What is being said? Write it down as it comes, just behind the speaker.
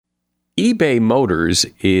eBay Motors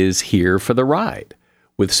is here for the ride.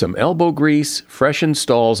 With some elbow grease, fresh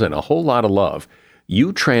installs, and a whole lot of love,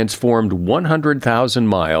 you transformed 100,000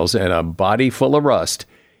 miles and a body full of rust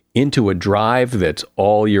into a drive that's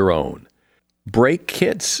all your own. Brake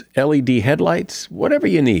kits, LED headlights, whatever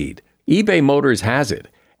you need, eBay Motors has it.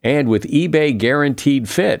 And with eBay Guaranteed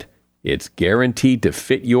Fit, it's guaranteed to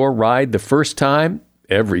fit your ride the first time,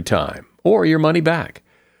 every time, or your money back.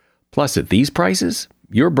 Plus, at these prices,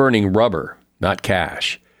 you're burning rubber, not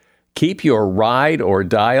cash. Keep your ride or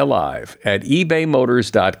die alive at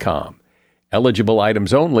ebaymotors.com. Eligible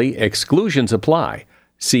items only, exclusions apply.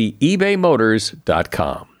 See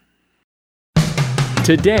ebaymotors.com.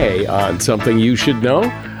 Today on Something You Should Know,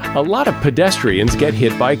 a lot of pedestrians get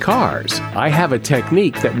hit by cars. I have a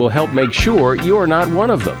technique that will help make sure you're not one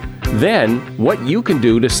of them. Then, what you can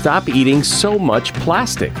do to stop eating so much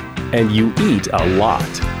plastic. And you eat a lot.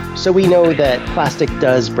 So we know that plastic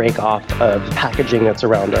does break off of packaging that's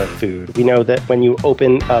around our food. We know that when you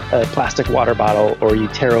open up a plastic water bottle or you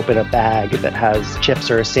tear open a bag that has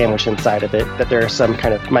chips or a sandwich inside of it, that there are some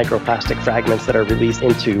kind of microplastic fragments that are released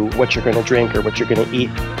into what you're going to drink or what you're going to eat.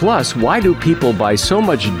 Plus, why do people buy so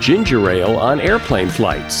much ginger ale on airplane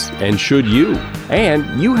flights? And should you?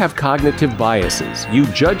 And you have cognitive biases. You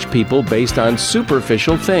judge people based on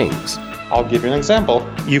superficial things. I'll give you an example.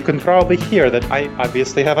 You can probably hear that I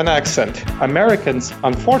obviously have an accent. Americans,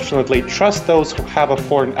 unfortunately, trust those who have a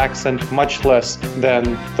foreign accent much less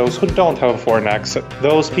than those who don't have a foreign accent.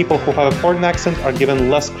 Those people who have a foreign accent are given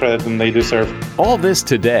less credit than they deserve. All this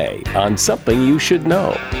today on Something You Should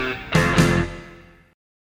Know.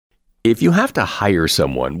 If you have to hire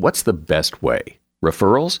someone, what's the best way?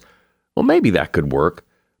 Referrals? Well, maybe that could work.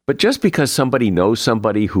 But just because somebody knows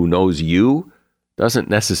somebody who knows you doesn't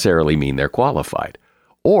necessarily mean they're qualified.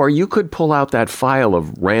 Or you could pull out that file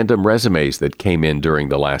of random resumes that came in during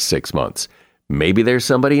the last 6 months. Maybe there's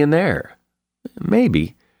somebody in there.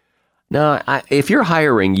 Maybe. Now, if you're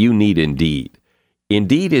hiring, you need Indeed.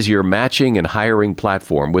 Indeed is your matching and hiring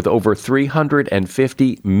platform with over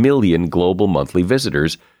 350 million global monthly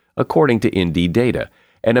visitors, according to Indeed data,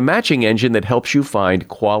 and a matching engine that helps you find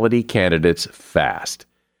quality candidates fast.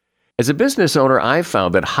 As a business owner, I've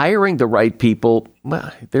found that hiring the right people,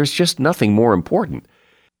 well, there's just nothing more important.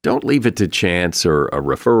 Don't leave it to chance or a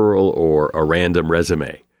referral or a random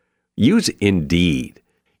resume. Use Indeed.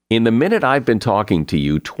 In the minute I've been talking to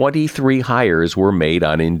you, 23 hires were made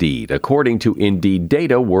on Indeed, according to Indeed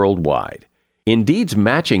data worldwide. Indeed's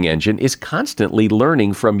matching engine is constantly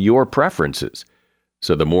learning from your preferences.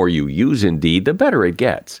 So the more you use Indeed, the better it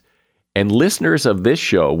gets. And listeners of this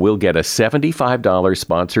show will get a $75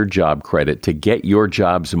 sponsored job credit to get your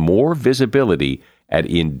jobs more visibility at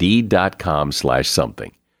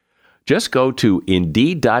Indeed.com/something. Just go to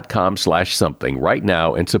Indeed.com/something right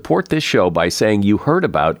now and support this show by saying you heard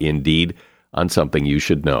about Indeed on Something You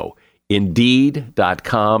Should Know.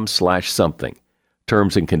 Indeed.com/something.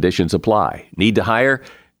 Terms and conditions apply. Need to hire?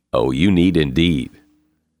 Oh, you need Indeed.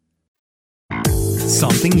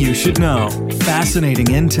 Something you should know. Fascinating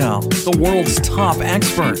intel, the world's top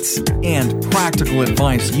experts, and practical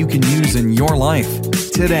advice you can use in your life.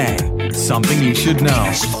 Today, Something You Should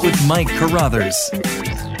Know with Mike Carruthers.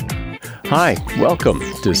 Hi, welcome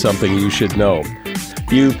to Something You Should Know.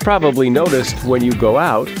 You've probably noticed when you go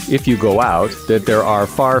out, if you go out, that there are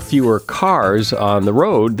far fewer cars on the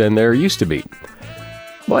road than there used to be.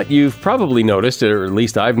 But you've probably noticed, or at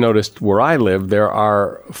least I've noticed where I live, there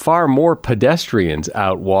are far more pedestrians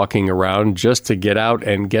out walking around just to get out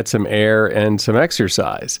and get some air and some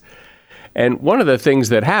exercise. And one of the things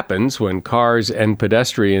that happens when cars and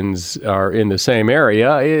pedestrians are in the same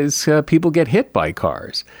area is people get hit by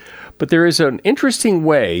cars. But there is an interesting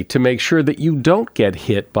way to make sure that you don't get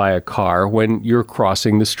hit by a car when you're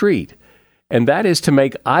crossing the street. And that is to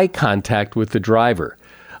make eye contact with the driver.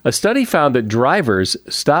 A study found that drivers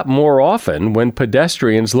stop more often when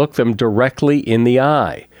pedestrians look them directly in the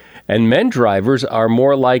eye, and men drivers are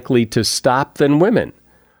more likely to stop than women.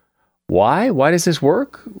 Why? Why does this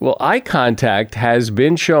work? Well, eye contact has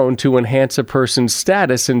been shown to enhance a person's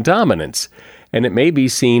status and dominance, and it may be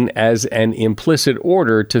seen as an implicit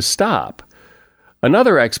order to stop.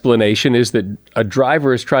 Another explanation is that a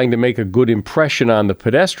driver is trying to make a good impression on the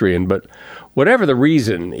pedestrian, but whatever the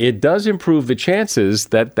reason, it does improve the chances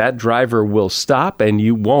that that driver will stop and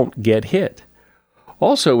you won't get hit.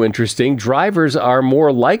 Also interesting, drivers are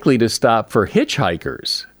more likely to stop for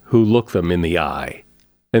hitchhikers who look them in the eye.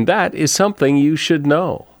 And that is something you should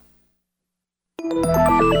know.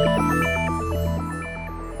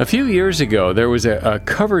 A few years ago, there was a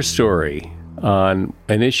cover story on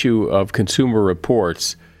an issue of Consumer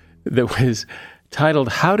Reports that was titled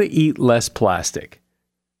How to Eat Less Plastic.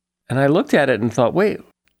 And I looked at it and thought, wait,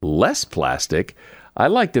 less plastic? I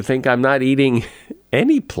like to think I'm not eating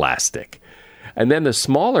any plastic. And then the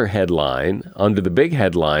smaller headline under the big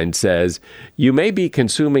headline says, you may be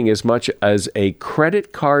consuming as much as a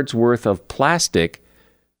credit card's worth of plastic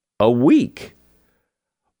a week.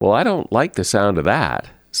 Well, I don't like the sound of that.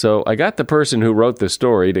 So I got the person who wrote the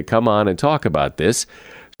story to come on and talk about this.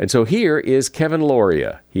 And so here is Kevin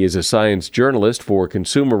Loria. He is a science journalist for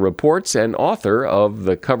Consumer Reports and author of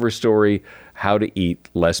the cover story, How to Eat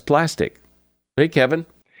Less Plastic. Hey, Kevin.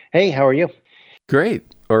 Hey, how are you?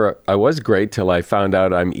 Great. Or I was great till I found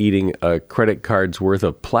out I'm eating a credit card's worth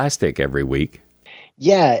of plastic every week.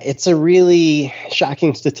 Yeah, it's a really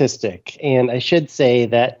shocking statistic. And I should say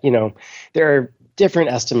that, there are different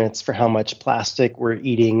estimates for how much plastic we're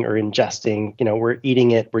eating or ingesting. We're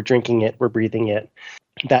eating it, we're drinking it, we're breathing it.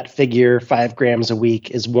 That figure, 5 grams a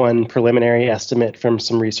week, is one preliminary estimate from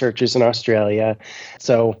some researchers in Australia.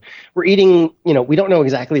 So we're eating, we don't know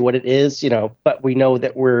exactly what it is, but we know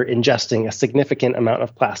that we're ingesting a significant amount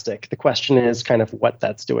of plastic. The question is kind of what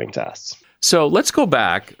that's doing to us. So let's go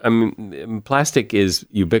back. I mean, plastic is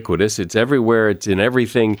ubiquitous. It's everywhere. It's in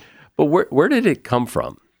everything. But where did it come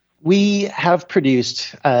from? We have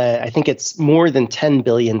produced, I think it's more than 10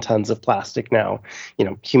 billion tons of plastic now,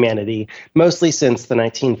 humanity, mostly since the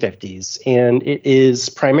 1950s. And it is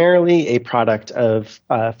primarily a product of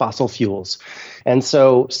fossil fuels. And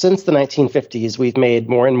so since the 1950s, we've made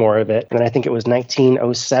more and more of it. And I think it was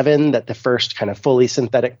 1907 that the first kind of fully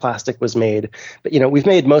synthetic plastic was made. But, we've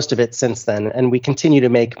made most of it since then, and we continue to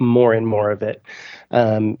make more and more of it.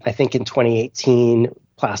 I think in 2018,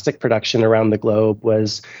 plastic production around the globe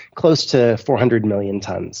was close to 400 million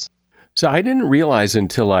tons. So I didn't realize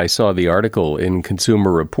until I saw the article in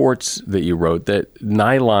Consumer Reports that you wrote that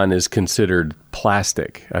nylon is considered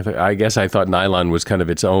plastic. I guess I thought nylon was kind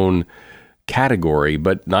of its own category,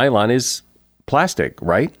 but nylon is plastic,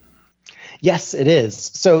 right? Yes, it is.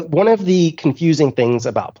 So one of the confusing things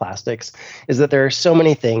about plastics is that there are so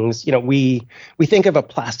many things. We think of a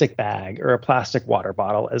plastic bag or a plastic water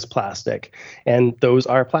bottle as plastic, and those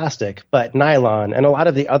are plastic. But nylon and a lot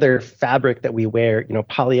of the other fabric that we wear,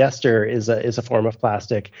 polyester is a form of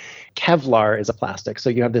plastic. Kevlar is a plastic. So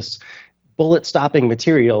you have this bullet stopping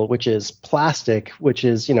material, which is plastic, which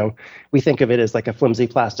is, we think of it as like a flimsy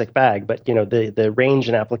plastic bag, but, the range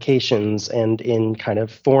and applications and in kind of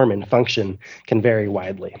form and function can vary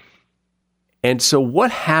widely. And so what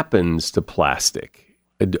happens to plastic?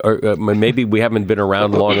 Or maybe we haven't been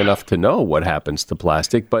around long enough to know what happens to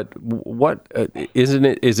plastic, but what isn't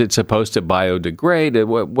it? Is it supposed to biodegrade?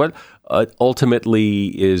 What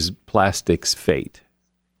ultimately is plastic's fate?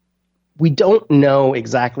 We don't know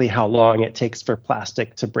exactly how long it takes for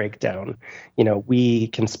plastic to break down. We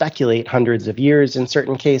can speculate hundreds of years in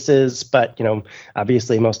certain cases, but,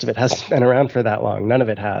 obviously most of it hasn't been around for that long. None of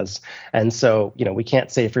it has. And so, we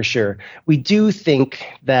can't say for sure. We do think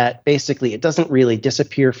that basically it doesn't really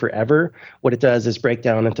disappear forever. What it does is break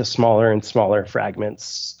down into smaller and smaller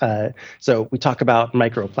fragments. So we talk about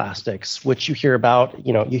microplastics, which you hear about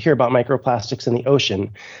microplastics in the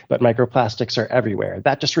ocean, but microplastics are everywhere.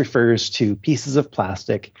 That just refers to pieces of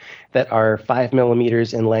plastic that are 5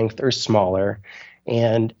 millimeters in length or smaller.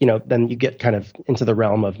 And, then you get kind of into the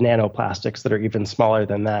realm of nanoplastics that are even smaller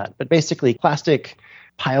than that. But basically, plastic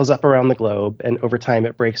piles up around the globe, and over time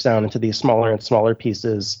it breaks down into these smaller and smaller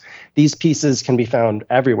pieces. These pieces can be found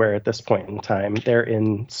everywhere at this point in time. They're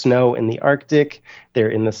in snow in the Arctic, they're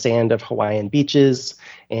in the sand of Hawaiian beaches,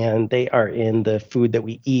 and they are in the food that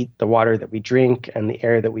we eat, the water that we drink, and the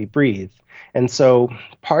air that we breathe. And so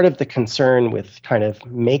part of the concern with kind of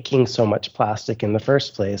making so much plastic in the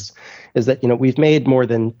first place is that, we've made more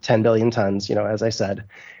than 10 billion tons, as I said,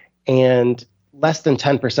 and less than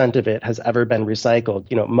 10% of it has ever been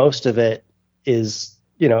recycled. Most of it is,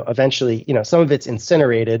 eventually, some of it's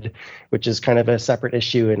incinerated, which is kind of a separate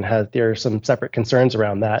issue, and there are some separate concerns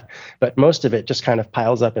around that. But most of it just kind of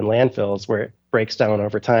piles up in landfills where it breaks down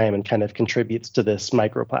over time and kind of contributes to this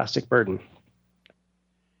microplastic burden.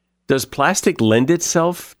 Does plastic lend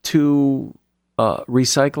itself to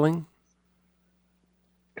recycling?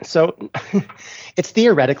 So it's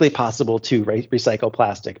theoretically possible to recycle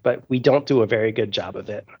plastic, but we don't do a very good job of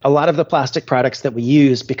it. A lot of the plastic products that we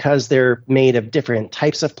use, because they're made of different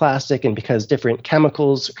types of plastic and because different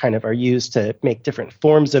chemicals kind of are used to make different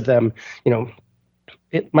forms of them,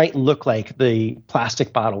 it might look like the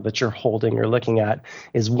plastic bottle that you're holding or looking at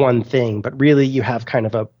is one thing, but really you have kind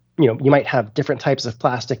of you might have different types of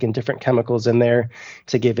plastic and different chemicals in there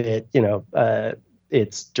to give it,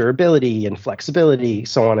 its durability and flexibility,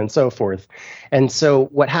 so on and so forth. And so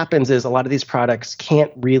what happens is a lot of these products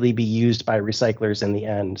can't really be used by recyclers in the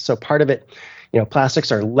end. So part of it,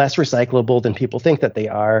 plastics are less recyclable than people think that they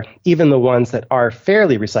are. Even the ones that are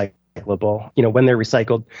fairly recyclable, when they're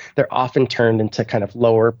recycled, they're often turned into kind of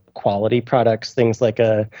lower quality products, things like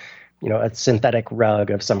a synthetic rug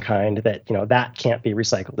of some kind that, that can't be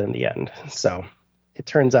recycled in the end. So it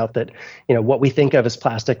turns out that, what we think of as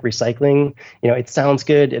plastic recycling, it sounds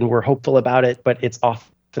good and we're hopeful about it, but it's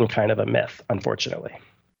often kind of a myth, unfortunately.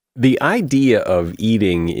 The idea of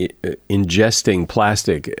ingesting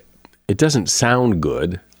plastic, it doesn't sound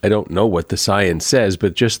good. I don't know what the science says,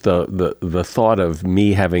 but just the thought of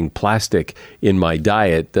me having plastic in my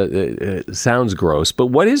diet sounds gross. But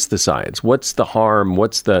what is the science? What's the harm?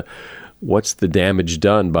 What's the damage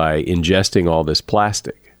done by ingesting all this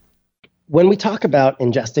plastic? When we talk about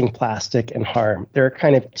ingesting plastic and harm, there are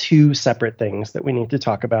kind of two separate things that we need to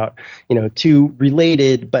talk about, two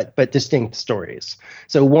related but distinct stories.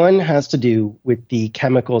 So one has to do with the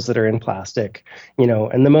chemicals that are in plastic,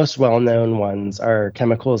 and the most well-known ones are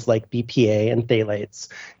chemicals like BPA and phthalates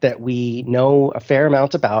that we know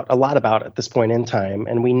a lot about at this point in time.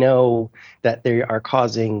 And we know that they are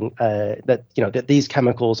causing, that these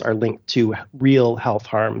chemicals are linked to real health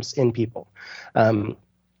harms in people.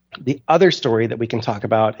 The other story that we can talk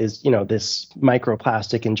about is, this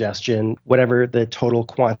microplastic ingestion, whatever the total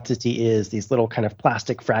quantity is, these little kind of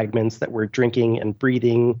plastic fragments that we're drinking and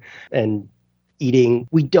breathing and eating.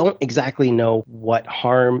 We don't exactly know what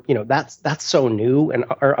harm, that's so new, and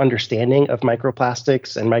our understanding of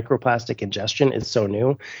microplastics and microplastic ingestion is so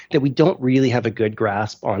new that we don't really have a good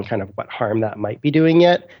grasp on kind of what harm that might be doing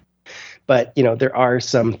yet. But, there are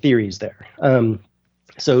some theories there.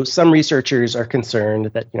 So some researchers are concerned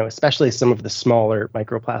that, especially some of the smaller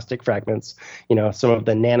microplastic fragments, some of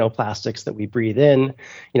the nanoplastics that we breathe in,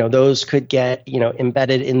 those could get,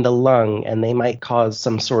 embedded in the lung, and they might cause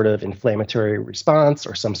some sort of inflammatory response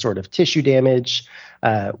or some sort of tissue damage.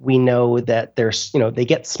 We know that they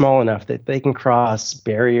get small enough that they can cross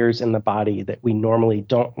barriers in the body that we normally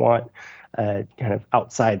don't want kind of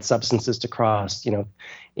outside substances to cross.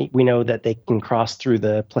 We know that they can cross through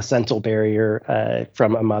the placental barrier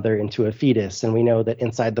from a mother into a fetus. And we know that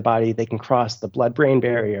inside the body, they can cross the blood-brain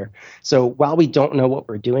barrier. So while we don't know what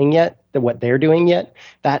they're doing yet,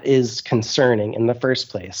 that is concerning in the first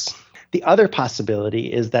place. The other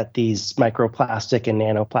possibility is that these microplastic and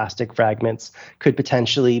nanoplastic fragments could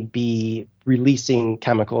potentially be releasing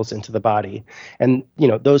chemicals into the body. And,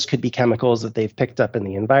 those could be chemicals that they've picked up in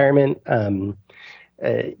the environment.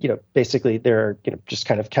 Basically they're just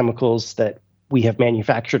kind of chemicals that we have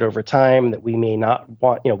manufactured over time that we may not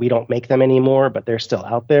want, we don't make them anymore, but they're still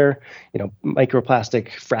out there.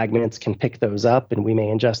 Microplastic fragments can pick those up and we may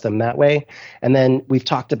ingest them that way. And then we've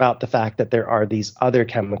talked about the fact that there are these other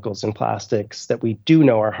chemicals in plastics that we do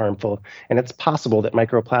know are harmful. And it's possible that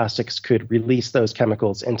microplastics could release those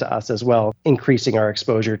chemicals into us as well, increasing our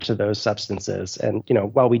exposure to those substances. And,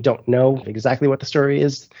 while we don't know exactly what the story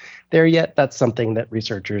is there yet, that's something that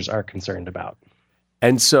researchers are concerned about.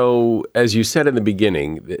 And so, as you said in the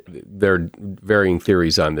beginning, there are varying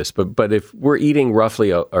theories on this, but if we're eating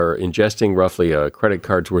roughly or ingesting roughly a credit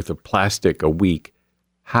card's worth of plastic a week,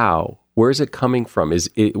 where is it coming from?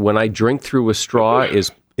 When I drink through a straw,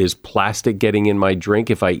 is plastic getting in my drink?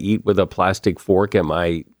 If I eat with a plastic fork, am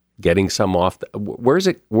I getting some off? Where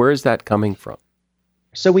is that coming from?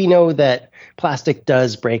 So we know that plastic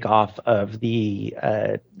does break off of the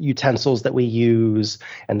utensils that we use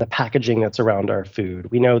and the packaging that's around our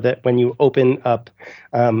food. We know that when you open up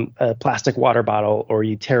a plastic water bottle or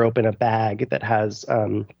you tear open a bag that has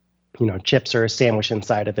chips or a sandwich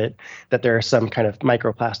inside of it, that there are some kind of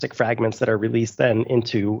microplastic fragments that are released then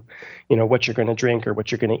into what you're going to drink or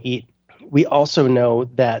what you're going to eat. We also know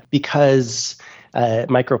that because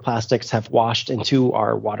microplastics have washed into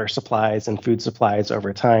our water supplies and food supplies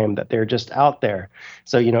over time, that they're just out there.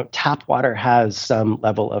 So, tap water has some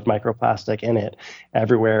level of microplastic in it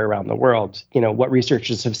everywhere around the world. What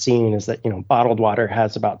researchers have seen is that, bottled water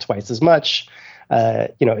has about twice as much.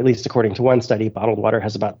 At least according to one study, bottled water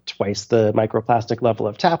has about twice the microplastic level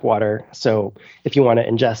of tap water. So if you want to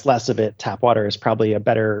ingest less of it, tap water is probably a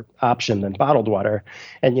better option than bottled water.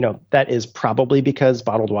 And, that is probably because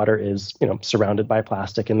bottled water is, surrounded by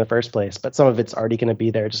plastic in the first place. But some of it's already going to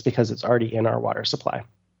be there just because it's already in our water supply.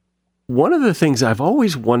 One of the things I've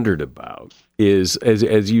always wondered about is,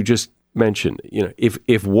 as you just mentioned,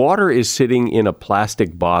 if water is sitting in a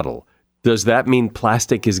plastic bottle, does that mean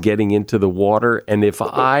plastic is getting into the water? And if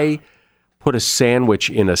I put a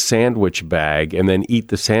sandwich in a sandwich bag and then eat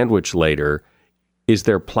the sandwich later, is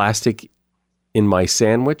there plastic in my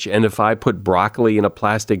sandwich? And if I put broccoli in a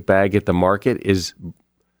plastic bag at the market, is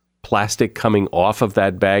plastic coming off of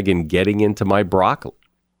that bag and getting into my broccoli?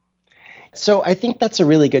 So I think that's a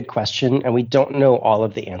really good question, and we don't know all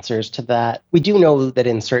of the answers to that. We do know that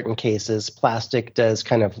in certain cases, plastic does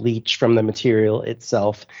kind of leach from the material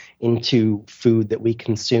itself into food that we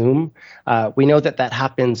consume. We know that that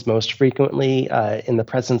happens most frequently in the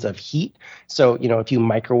presence of heat. So, if you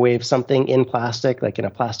microwave something in plastic, like in a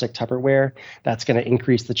plastic Tupperware, that's going to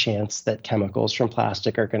increase the chance that chemicals from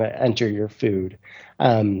plastic are going to enter your food.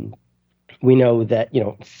 We know that,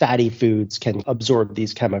 fatty foods can absorb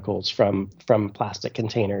these chemicals from plastic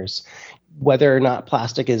containers. Whether or not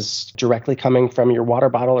plastic is directly coming from your water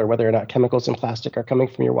bottle or whether or not chemicals in plastic are coming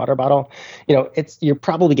from your water bottle, you're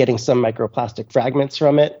probably getting some microplastic fragments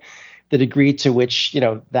from it. The degree to which,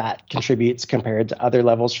 that contributes compared to other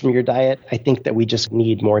levels from your diet, I think that we just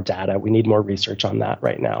need more data. We need more research on that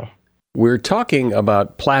right now. We're talking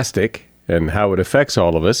about plastic and how it affects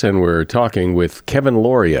all of us. And we're talking with Kevin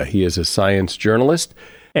Lauria. He is a science journalist,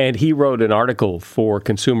 and he wrote an article for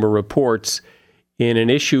Consumer Reports in an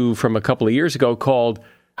issue from a couple of years ago called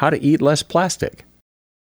How to Eat Less Plastic.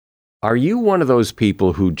 Are you one of those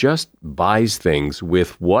people who just buys things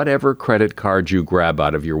with whatever credit card you grab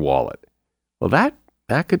out of your wallet? Well,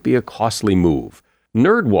 that could be a costly move.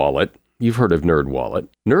 NerdWallet, you've heard of NerdWallet.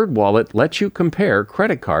 NerdWallet lets you compare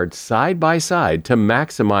credit cards side by side to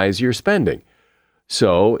maximize your spending.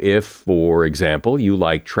 So if, for example, you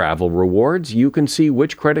like travel rewards, you can see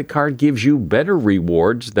which credit card gives you better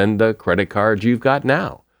rewards than the credit card you've got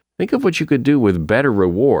now. Think of what you could do with better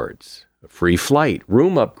rewards. A free flight,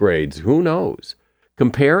 room upgrades, who knows?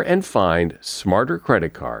 Compare and find smarter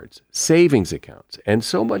credit cards, savings accounts, and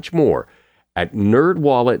so much more at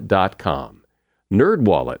nerdwallet.com.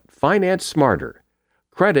 NerdWallet. Finance smarter.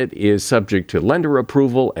 Credit is subject to lender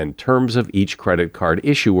approval and terms of each credit card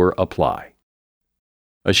issuer apply.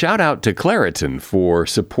 A shout out to Claritin for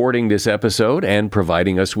supporting this episode and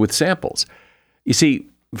providing us with samples. You see,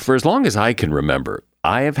 for as long as I can remember,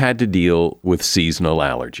 I have had to deal with seasonal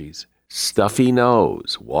allergies. Stuffy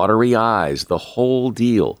nose, watery eyes, the whole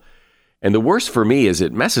deal. And the worst for me is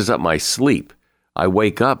it messes up my sleep. I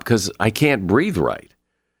wake up because I can't breathe right.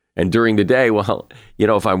 And during the day, well,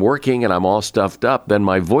 if I'm working and I'm all stuffed up, then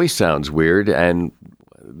my voice sounds weird, and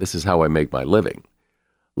this is how I make my living.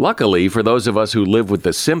 Luckily, for those of us who live with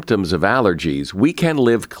the symptoms of allergies, we can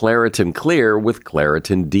live Claritin Clear with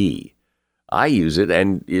Claritin D. I use it,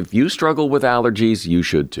 and if you struggle with allergies, you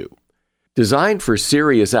should too. Designed for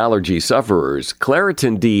serious allergy sufferers,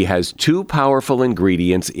 Claritin D has 2 powerful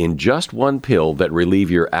ingredients in just one pill that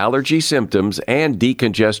relieve your allergy symptoms and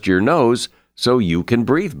decongest your nose so you can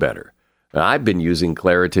breathe better. Now, I've been using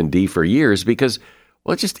Claritin D for years because,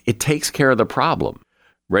 it takes care of the problem.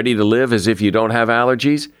 Ready to live as if you don't have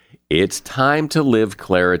allergies? It's time to live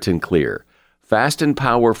Claritin Clear. Fast and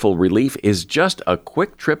powerful relief is just a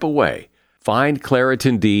quick trip away. Find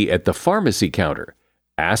Claritin D at the pharmacy counter.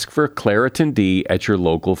 Ask for Claritin D at your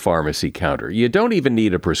local pharmacy counter. You don't even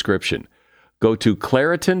need a prescription. Go to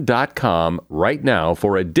Claritin.com right now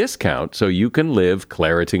for a discount so you can live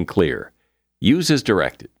Claritin Clear. Use as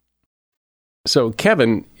directed. So,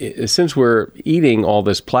 Kevin, since we're eating all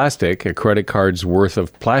this plastic, a credit card's worth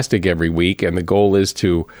of plastic every week, and the goal is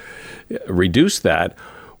to reduce that,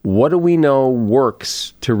 what do we know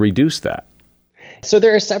works to reduce that? So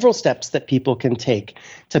there are several steps that people can take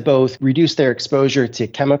to both reduce their exposure to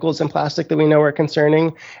chemicals in plastic that we know are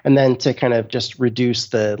concerning, and then to kind of just reduce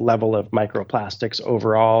the level of microplastics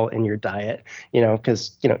overall in your diet.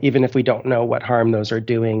 Because, even if we don't know what harm those are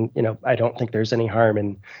doing, I don't think there's any harm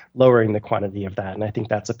in lowering the quantity of that. And I think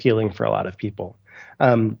that's appealing for a lot of people.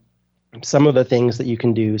 Some of the things that you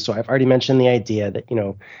can do. So I've already mentioned the idea that,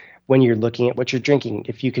 when you're looking at what you're drinking,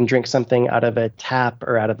 if you can drink something out of a tap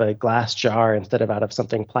or out of a glass jar instead of out of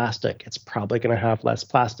something plastic, it's probably going to have less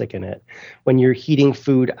plastic in it. When you're heating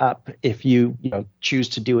food up, if you choose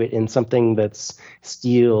to do it in something that's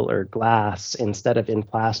steel or glass instead of in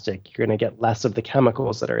plastic, you're going to get less of the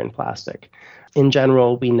chemicals that are in plastic. In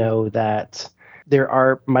general, we know that there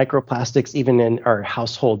are microplastics even in our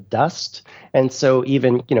household dust. And so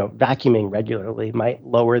even, vacuuming regularly might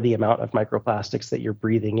lower the amount of microplastics that you're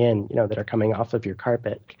breathing in, that are coming off of your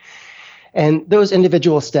carpet. And those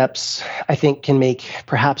individual steps, I think, can make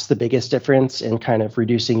perhaps the biggest difference in kind of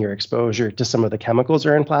reducing your exposure to some of the chemicals that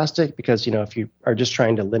are in plastic. Because, if you are just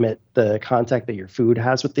trying to limit the contact that your food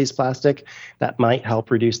has with these plastic, that might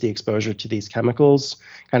help reduce the exposure to these chemicals.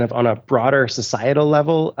 Kind of on a broader societal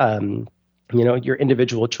level, Your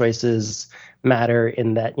individual choices matter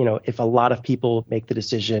in that, if a lot of people make the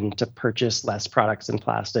decision to purchase less products in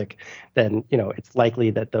plastic, then, it's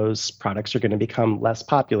likely that those products are going to become less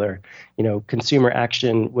popular. Consumer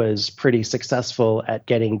Action was pretty successful at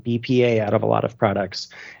getting BPA out of a lot of products.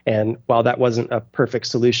 And while that wasn't a perfect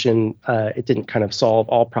solution, it didn't kind of solve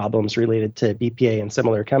all problems related to BPA and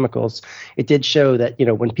similar chemicals. It did show that,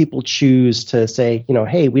 when people choose to say,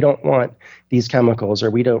 hey, we don't want these chemicals,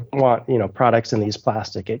 or we don't want, products in these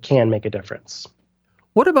plastic, it can make a difference.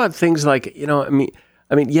 What about things like,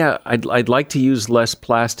 yeah, I'd like to use less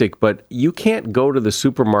plastic, but you can't go to the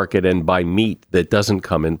supermarket and buy meat that doesn't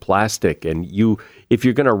come in plastic. And if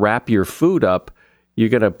you're going to wrap your food up, you're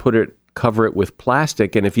going to cover it with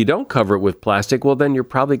plastic. And if you don't cover it with plastic, well, then you're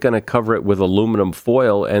probably going to cover it with aluminum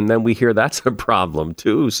foil. And then we hear that's a problem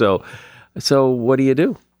too. So what do you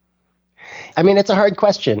do? It's a hard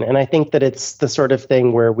question. And I think that it's the sort of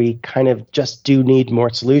thing where we kind of just do need more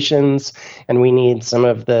solutions, and we need some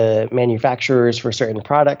of the manufacturers for certain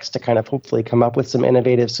products to kind of hopefully come up with some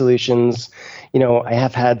innovative solutions. I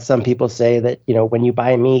have had some people say that, when you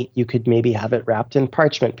buy meat, you could maybe have it wrapped in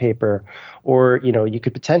parchment paper, or, you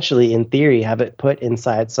could potentially, in theory, have it put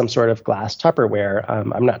inside some sort of glass Tupperware.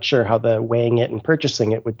 I'm not sure how the weighing it and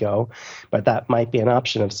purchasing it would go, but that might be an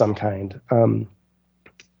option of some kind.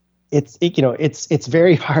 It's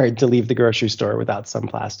very hard to leave the grocery store without some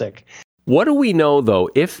plastic. What do we know, though,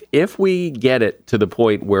 if we get it to the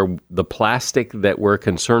point where the plastic that we're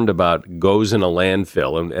concerned about goes in a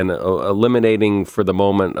landfill, and eliminating for the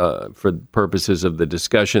moment, for purposes of the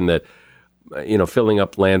discussion, that filling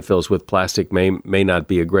up landfills with plastic may not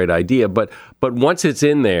be a great idea, but once it's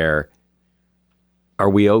in there, are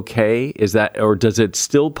we okay? Is that, or does it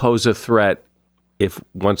still pose a threat if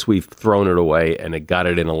once we've thrown it away and it got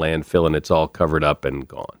it in a landfill and it's all covered up and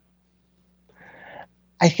gone?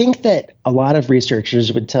 I think that a lot of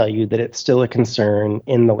researchers would tell you that it's still a concern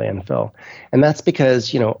in the landfill. And that's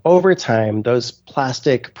because, over time, those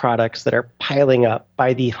plastic products that are piling up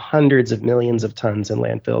by the hundreds of millions of tons in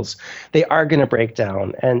landfills, they are going to break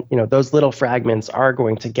down. And, those little fragments are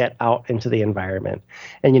going to get out into the environment.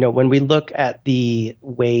 And, when we look at the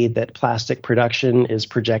way that plastic production is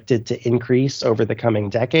projected to increase over the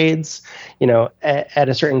coming decades, at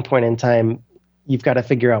a certain point in time, you've got to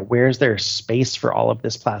figure out where's there space for all of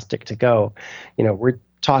this plastic to go. We're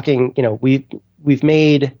talking, we've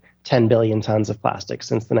made 10 billion tons of plastic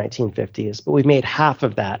since the 1950s, but we've made half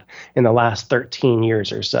of that in the last 13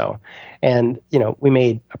 years or so. And, we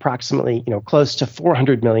made approximately, close to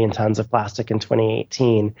 400 million tons of plastic in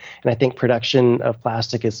 2018. And I think production of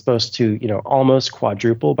plastic is supposed to, almost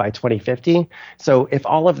quadruple by 2050. So if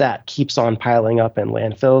all of that keeps on piling up in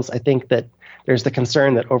landfills, I think that there's the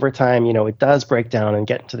concern that over time, it does break down and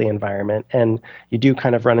get into the environment. And you do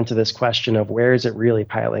kind of run into this question of where is it really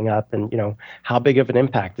piling up, and, how big of an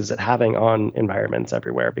impact is it having on environments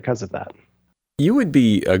everywhere because of that? You would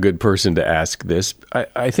be a good person to ask this.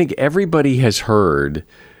 I think everybody has heard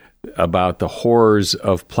about the horrors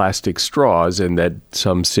of plastic straws, and that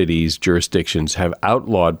some cities, jurisdictions have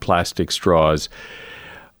outlawed plastic straws.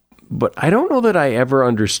 But I don't know that I ever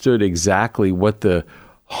understood exactly what the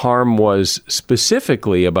harm was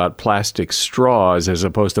specifically about plastic straws as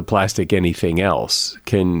opposed to plastic anything else.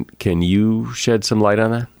 Can you shed some light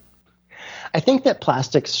on that? I think that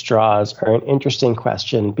plastic straws are an interesting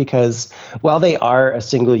question because while they are a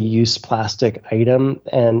single-use plastic item,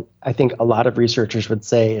 and I think a lot of researchers would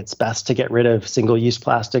say it's best to get rid of single-use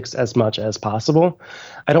plastics as much as possible,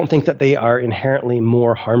 I don't think that they are inherently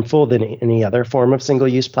more harmful than any other form of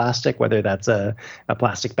single-use plastic, whether that's a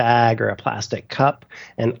plastic bag or a plastic cup.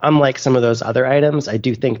 And unlike some of those other items, I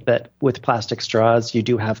do think that with plastic straws, you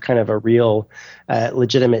do have kind of a real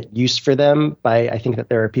legitimate use for them. I think that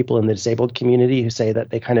there are people in the disabled community who say that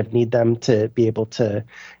they kind of need them to be able to,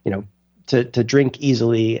 to drink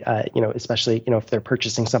easily, especially, if they're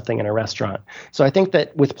purchasing something in a restaurant. So I think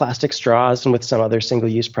that with plastic straws and with some other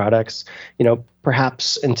single-use products,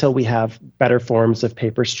 perhaps until we have better forms of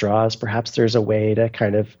paper straws, perhaps there's a way to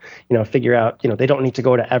kind of, figure out, they don't need to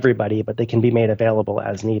go to everybody, but they can be made available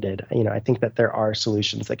as needed. I think that there are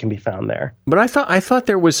solutions that can be found there. But I thought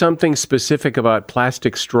there was something specific about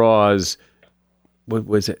plastic straws. What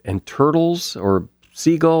was it? And turtles or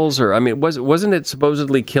seagulls, or wasn't it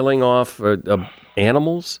supposedly killing off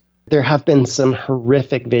animals? There have been some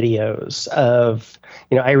horrific videos of,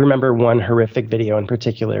 I remember one horrific video in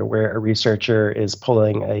particular where a researcher is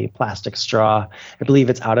pulling a plastic straw. I believe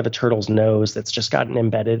it's out of a turtle's nose that's just gotten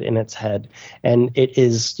embedded in its head. And it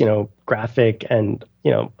is, graphic and,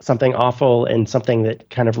 something awful, and something that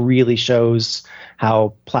kind of really shows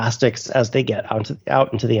how plastics, as they get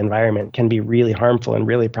out into the environment, can be really harmful and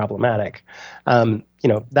really problematic.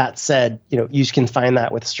 That said, you can find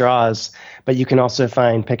that with straws, but you can also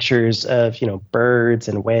find pictures of, birds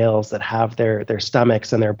and whales that have their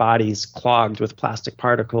stomachs and their bodies clogged with plastic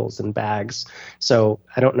particles and bags. So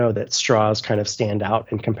I don't know that straws kind of stand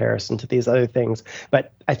out in comparison to these other things,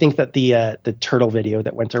 but I think that the turtle video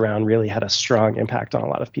that went around really had a strong impact on a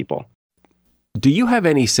lot of people. Do you have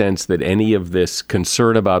any sense that any of this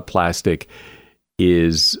concern about plastic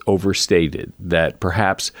is overstated? That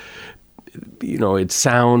perhaps, it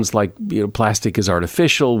sounds like, plastic is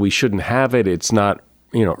artificial, we shouldn't have it, it's not,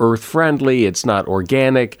 earth friendly, it's not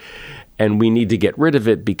organic, and we need to get rid of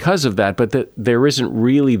it because of that, but that there isn't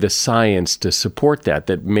really the science to support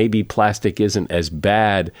that maybe plastic isn't as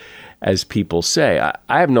bad as people say.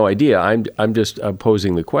 I have no idea. I'm just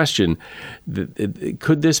posing the question.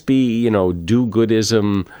 Could this be,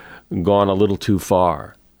 do-goodism gone a little too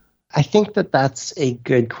far? I think that that's a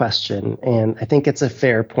good question, and I think it's a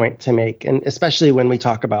fair point to make, and especially when we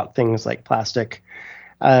talk about things like plastic.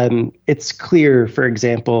 It's clear, for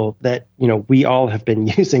example, that, we all have been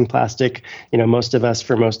using plastic, most of us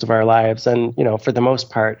for most of our lives. And, for the most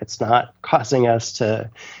part, it's not causing us to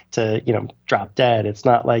drop dead. It's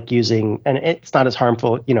not like and it's not as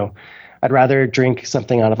harmful. I'd rather drink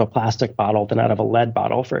something out of a plastic bottle than out of a lead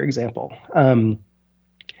bottle, for example.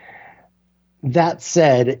 That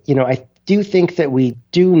said, I do think that we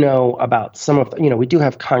do know about some of we do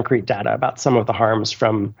have concrete data about some of the harms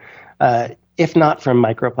from, if not from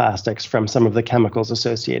microplastics, from some of the chemicals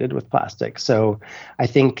associated with plastic. So I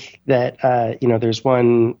think that, there's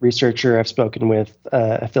one researcher I've spoken with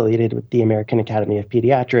affiliated with the American Academy of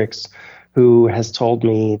Pediatrics who has told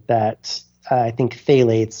me that I think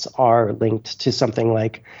phthalates are linked to something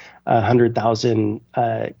like 100,000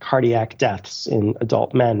 cardiac deaths in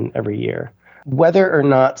adult men every year. Whether or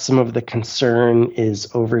not some of the concern is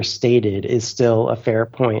overstated is still a fair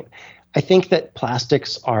point. I think that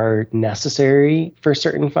plastics are necessary for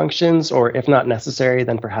certain functions, or if not necessary,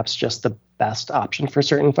 then perhaps just the best option for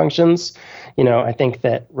certain functions. I think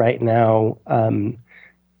that right now,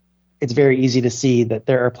 it's very easy to see that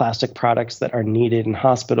there are plastic products that are needed in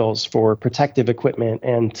hospitals for protective equipment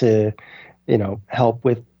and to, help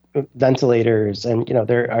with ventilators. And,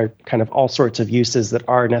 there are kind of all sorts of uses that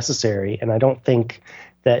are necessary. And I don't think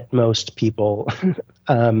that most people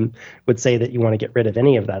would say that you want to get rid of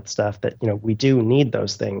any of that stuff, that, we do need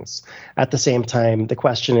those things. At the same time, the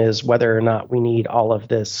question is whether or not we need all of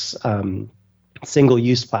this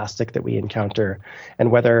single-use plastic that we encounter,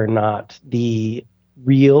 and whether or not the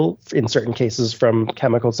real, in certain cases from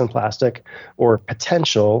chemicals in plastic, or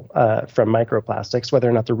potential from microplastics, whether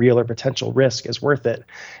or not the real or potential risk is worth it.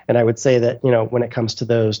 And I would say that, when it comes to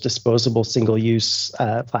those disposable single-use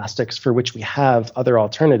plastics for which we have other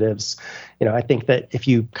alternatives, I think that if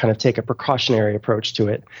you kind of take a precautionary approach to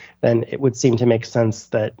it, then it would seem to make sense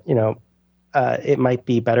that, it might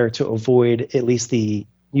be better to avoid at least the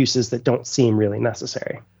uses that don't seem really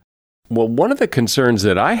necessary. Well, one of the concerns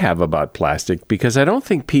that I have about plastic, because I don't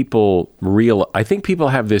think I think people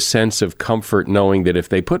have this sense of comfort knowing that if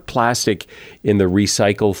they put plastic in the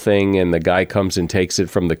recycle thing and the guy comes and takes it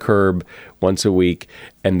from the curb once a week,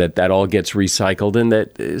 and that all gets recycled,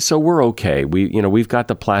 and so we're okay. We've got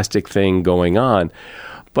the plastic thing going on.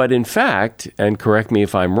 But in fact, and correct me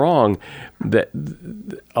if I'm wrong, that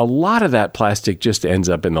a lot of that plastic just ends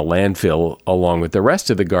up in the landfill along with the rest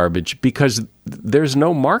of the garbage because there's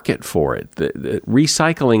no market for it. The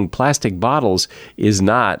recycling plastic bottles is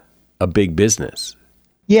not a big business.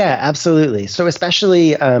 Yeah, absolutely. So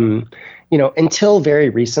especially, until very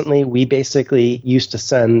recently, we basically used to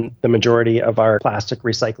send the majority of our plastic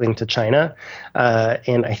recycling to China.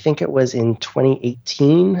 And I think it was in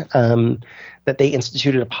 2018 that they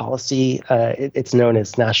instituted a policy. It's known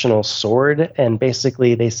as National Sword. And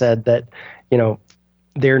basically they said that,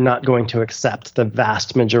 they're not going to accept the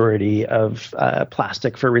vast majority of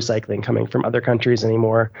plastic for recycling coming from other countries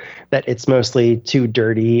anymore, that it's mostly too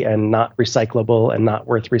dirty and not recyclable and not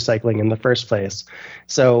worth recycling in the first place.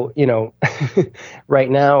 So,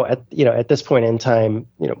 right now at this point in time,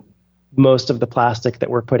 most of the plastic that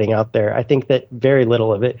we're putting out there, I think that very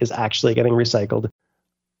little of it is actually getting recycled.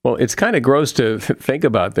 Well, it's kind of gross to think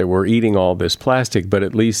about that we're eating all this plastic, but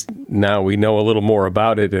at least now we know a little more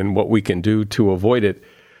about it and what we can do to avoid it.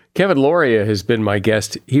 Kevin Lauria has been my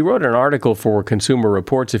guest. He wrote an article for Consumer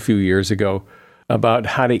Reports a few years ago about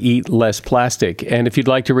how to eat less plastic. And if you'd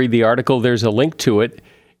like to read the article, there's a link to it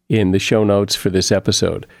in the show notes for this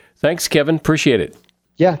episode. Thanks, Kevin. Appreciate it.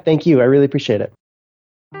 Yeah, thank you. I really appreciate it.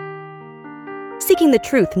 Seeking the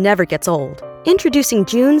truth never gets old. Introducing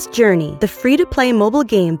June's Journey, the free-to-play mobile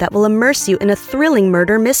game that will immerse you in a thrilling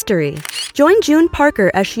murder mystery. Join June Parker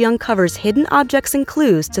as she uncovers hidden objects and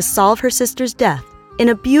clues to solve her sister's death in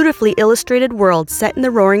a beautifully illustrated world set in the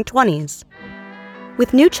Roaring '20s.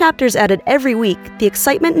 With new chapters added every week, the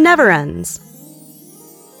excitement never ends.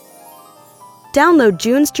 Download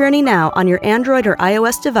June's Journey now on your Android or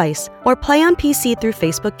iOS device, or play on PC through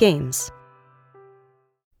Facebook Games.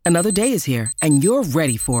 Another day is here, and you're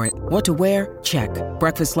ready for it. What to wear? Check.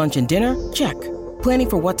 Breakfast, lunch, and dinner? Check. Planning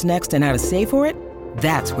for what's next and how to save for it?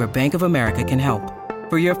 That's where Bank of America can help.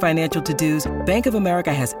 For your financial to-dos, Bank of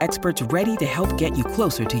America has experts ready to help get you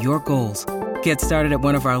closer to your goals. Get started at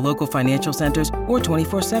one of our local financial centers or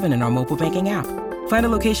 24/7 in our mobile banking app. Find a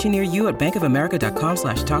location near you at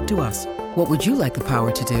bankofamerica.com/talktous. What would you like the power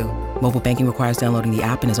to do? Mobile banking requires downloading the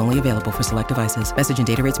app and is only available for select devices. Message and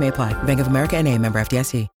data rates may apply. Bank of America N.A., member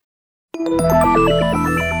FDIC.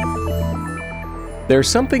 There's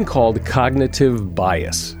something called cognitive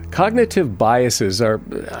bias. Cognitive biases are,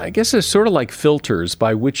 sort of like filters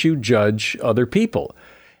by which you judge other people.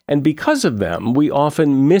 And because of them, we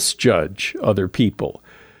often misjudge other people.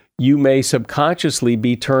 You may subconsciously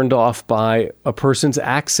be turned off by a person's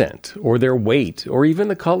accent or their weight or even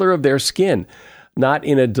the color of their skin. Not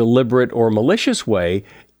in a deliberate or malicious way,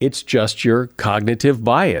 it's just your cognitive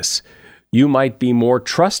bias. You might be more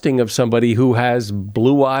trusting of somebody who has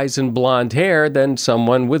blue eyes and blonde hair than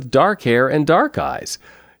someone with dark hair and dark eyes.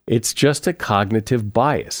 It's just a cognitive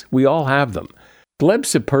bias. We all have them. Gleb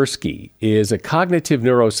Tsipursky is a cognitive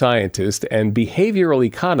neuroscientist and behavioral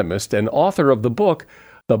economist and author of the book,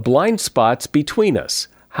 The Blind Spots Between Us: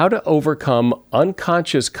 How to Overcome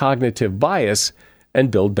Unconscious Cognitive Bias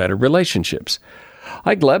and Build Better Relationships.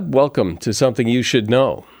 Hi, Gleb. Welcome to Something You Should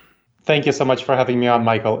Know. Thank you so much for having me on,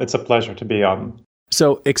 Michael. It's a pleasure to be on.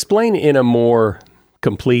 So explain in a more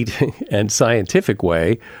complete and scientific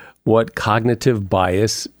way what cognitive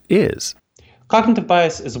bias is. Cognitive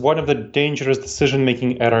bias is one of the dangerous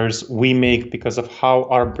decision-making errors we make because of how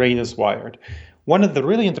our brain is wired. One of the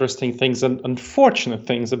really interesting things and unfortunate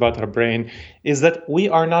things about our brain is that we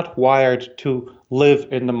are not wired to live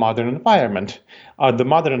in the modern environment. The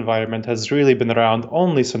modern environment has really been around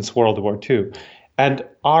only since World War II. And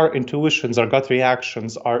our intuitions, our gut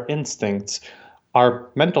reactions, our instincts, our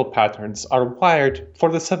mental patterns are wired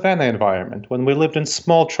for the savanna environment. When we lived in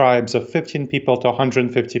small tribes of 15 people to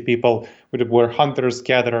 150 people, we were hunters,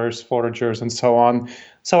 gatherers, foragers, and so on.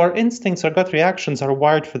 So our instincts, our gut reactions are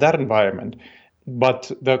wired for that environment.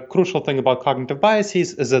 But the crucial thing about cognitive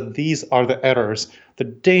biases is that these are the errors, the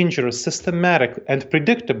dangerous, systematic, and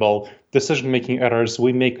predictable decision-making errors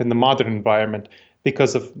we make in the modern environment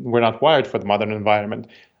because we're not wired for the modern environment.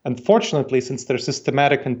 Unfortunately, since they're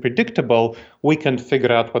systematic and predictable, we can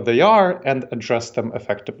figure out what they are and address them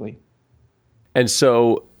effectively. And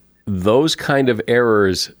so those kind of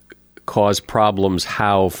errors cause problems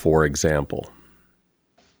how, for example?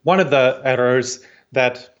 One of the errors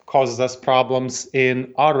that causes us problems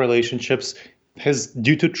in our relationships is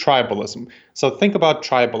due to tribalism. So think about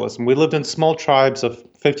tribalism. We lived in small tribes of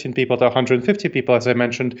 15 people to 150 people, as I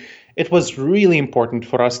mentioned. It was really important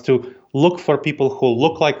for us to look for people who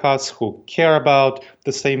look like us, who care about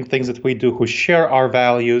the same things that we do, who share our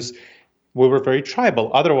values. We were very tribal.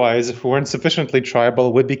 Otherwise, if we weren't sufficiently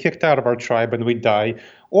tribal, we'd be kicked out of our tribe and we'd die.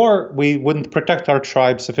 Or we wouldn't protect our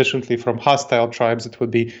tribe sufficiently from hostile tribes that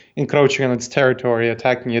would be encroaching on its territory,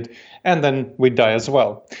 attacking it, and then we'd die as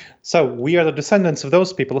well. So we are the descendants of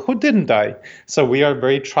those people who didn't die. So we are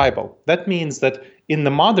very tribal. That means that in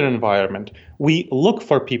the modern environment, we look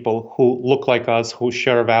for people who look like us, who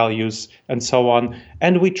share values, and so on,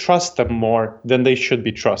 and we trust them more than they should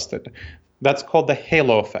be trusted. That's called the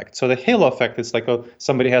halo effect. So the halo effect is like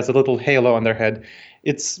somebody has a little halo on their head.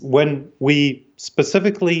 It's when we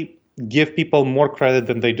specifically give people more credit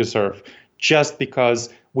than they deserve, just because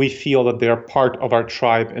we feel that they are part of our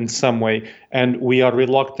tribe in some way, and we are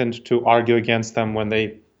reluctant to argue against them when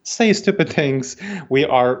they say stupid things. We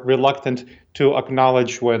are reluctant to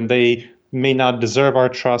acknowledge when they may not deserve our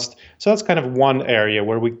trust. So that's kind of one area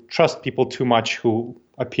where we trust people too much who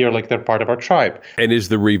appear like they're part of our tribe. And is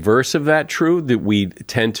the reverse of that true, that we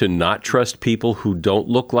tend to not trust people who don't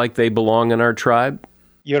look like they belong in our tribe?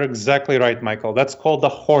 You're exactly right, Michael. That's called the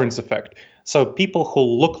horns effect. So people who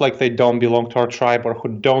look like they don't belong to our tribe or who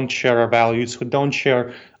don't share our values, who don't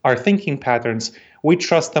share our thinking patterns, we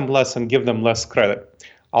trust them less and give them less credit.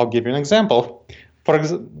 I'll give you an example. For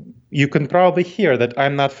example, you can probably hear that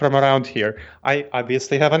I'm not from around here. I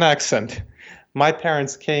obviously have an accent. My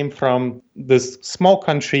parents came from this small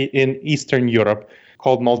country in Eastern Europe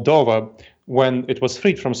called Moldova, when it was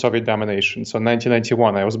freed from Soviet domination. So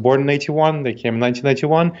 1991, I was born in 81, they came in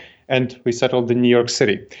 1991, and we settled in New York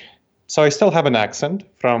City. So I still have an accent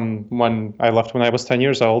from when I left when I was 10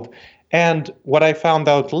 years old. And what I found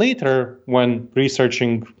out later when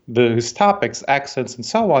researching these topics, accents and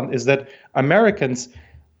so on, is that Americans,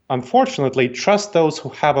 unfortunately, trust those who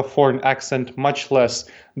have a foreign accent much less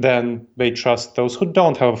than they trust those who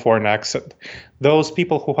don't have a foreign accent. Those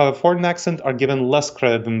people who have a foreign accent are given less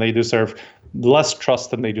credit than they deserve, less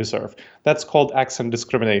trust than they deserve. That's called accent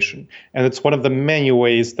discrimination. And it's one of the many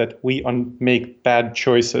ways that we make bad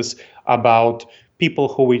choices about people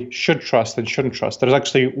who we should trust and shouldn't trust. There's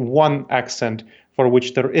actually one accent for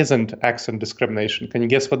which there isn't accent discrimination. Can you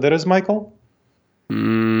guess what that is, Michael?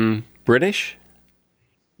 British?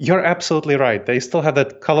 You're absolutely right. They still have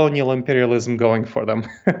that colonial imperialism going for them.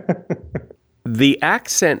 The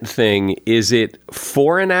accent thing, is it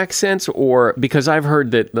foreign accents, or because I've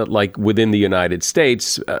heard that like within the United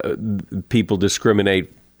States, people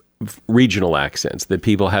discriminate regional accents, that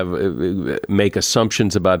people have make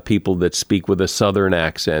assumptions about people that speak with a Southern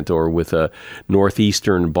accent or with a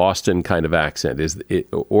Northeastern Boston kind of accent.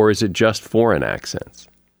 Or is it just foreign accents?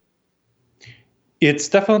 It's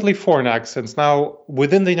definitely foreign accents. Now,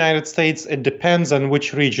 within the United States, it depends on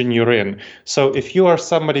which region you're in. So if you are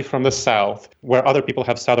somebody from the South, where other people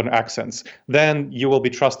have Southern accents, then you will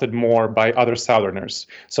be trusted more by other Southerners.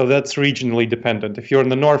 So that's regionally dependent. If you're in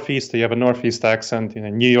the Northeast, you have a Northeast accent.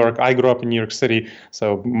 In New York, I grew up in New York City,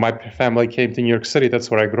 so my family came to New York City.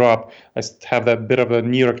 That's where I grew up. I have that bit of a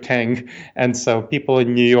New York tang. And so people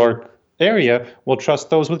in New York area will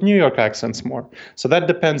trust those with New York accents more. So that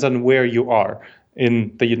depends on where you are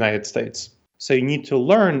in the United States. So you need to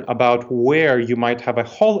learn about where you might have a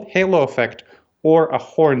whole halo effect or a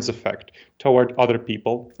horns effect toward other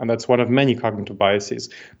people. And that's one of many cognitive biases.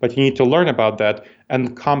 But you need to learn about that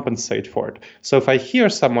and compensate for it. So if I hear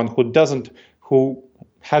someone who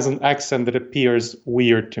has an accent that appears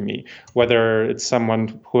weird to me, whether it's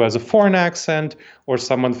someone who has a foreign accent or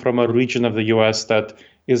someone from a region of the US that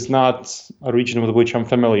is not a region with which I'm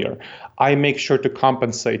familiar, I make sure to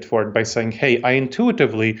compensate for it by saying, hey, I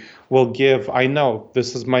intuitively I know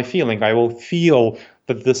this is my feeling. I will feel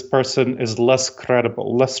that this person is less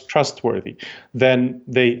credible, less trustworthy than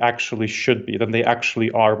they actually should be, than they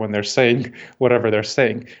actually are when they're saying whatever they're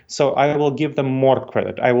saying. So I will give them more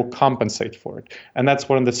credit. I will compensate for it. And that's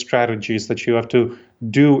one of the strategies that you have to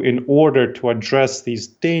do in order to address these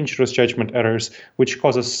dangerous judgment errors, which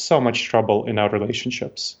causes so much trouble in our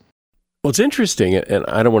relationships. Well, it's interesting, and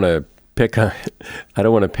I don't want to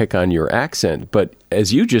pick on your accent, but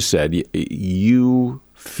as you just said, you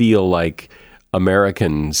feel like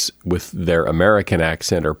Americans with their American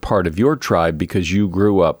accent are part of your tribe because you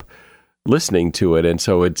grew up listening to it, and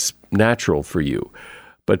so it's natural for you.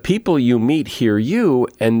 But people you meet hear you,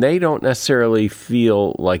 and they don't necessarily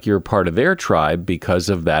feel like you're part of their tribe because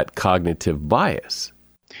of that cognitive bias.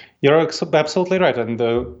 You're absolutely right. And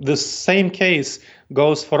this same case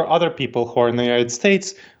goes for other people who are in the United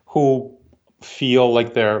States who feel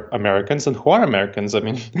like they're Americans and who are Americans, I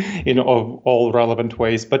mean, in all relevant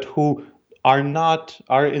ways, but who are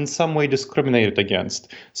in some way discriminated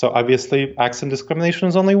against. So obviously, accent discrimination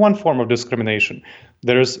is only one form of discrimination.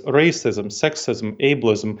 There's racism, sexism,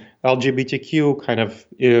 ableism, LGBTQ kind of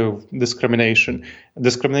discrimination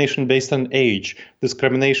based on age,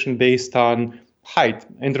 discrimination based on height.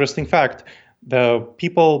 Interesting fact, the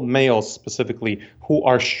males specifically, who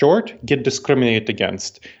are short get discriminated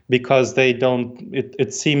against because they don't,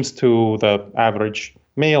 it seems to the average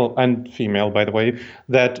male and female, by the way,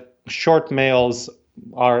 that short males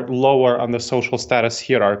are lower on the social status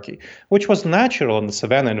hierarchy, which was natural in the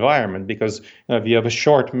savanna environment because if you have a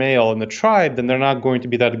short male in the tribe, then they're not going to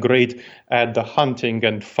be that great at the hunting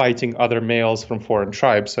and fighting other males from foreign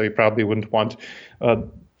tribes. So you probably wouldn't want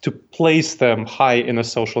to place them high in a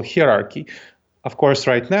social hierarchy. Of course,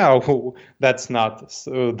 right now, that's not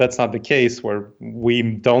the case, where we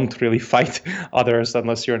don't really fight others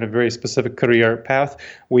unless you're in a very specific career path.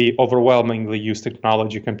 We overwhelmingly use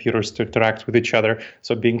technology, computers to interact with each other.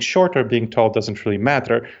 So being short or being tall doesn't really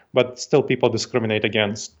matter, but still people discriminate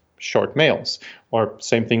against short males. Or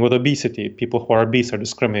same thing with obesity. People who are obese are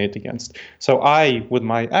discriminated against. So with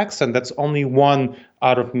my accent, that's only one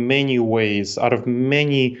out of many ways, out of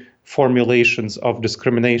many formulations of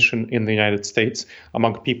discrimination in the United States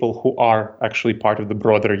among people who are actually part of the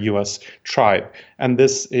broader U.S. tribe. And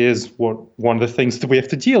this is one of the things that we have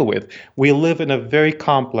to deal with. We live in a very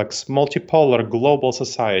complex, multipolar global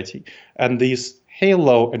society, and these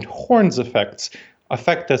halo and horns effects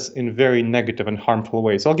affect us in very negative and harmful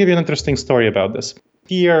ways. I'll give you an interesting story about this.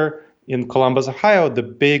 Here In Columbus, Ohio, the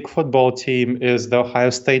big football team is the Ohio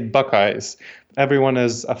State Buckeyes. Everyone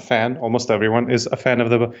is a fan, almost everyone is a fan of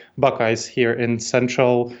the Buckeyes here in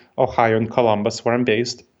central Ohio, in Columbus, where I'm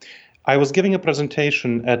based. I was giving a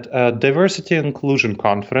presentation at a diversity and inclusion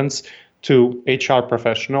conference to HR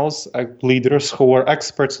professionals, leaders who were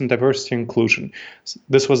experts in diversity and inclusion.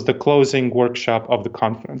 This was the closing workshop of the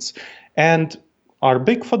conference. And our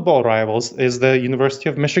big football rivals is the University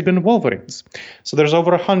of Michigan Wolverines. So there's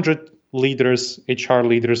over 100 leaders, HR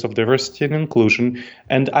leaders of diversity and inclusion,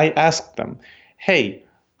 and I asked them, hey,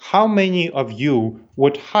 how many of you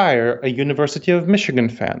would hire a University of Michigan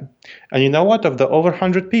fan? And you know what? Of the over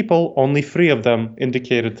 100 people, only 3 of them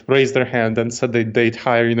raised their hand and said they'd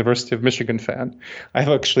hire a University of Michigan fan.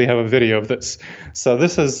 I actually have a video of this. So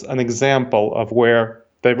this is an example of where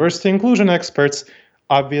diversity and inclusion experts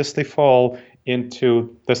obviously fall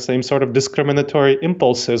into the same sort of discriminatory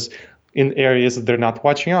impulses in areas that they're not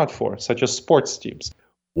watching out for, such as sports teams.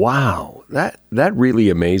 Wow, that really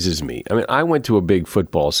amazes me. I mean, I went to a big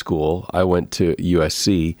football school. I went to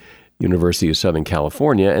USC, University of Southern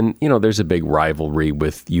California, and, there's a big rivalry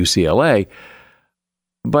with UCLA.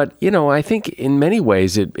 But, I think in many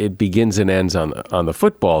ways it begins and ends on the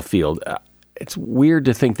football field. It's weird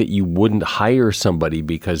to think that you wouldn't hire somebody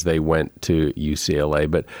because they went to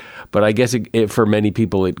UCLA, but I guess for many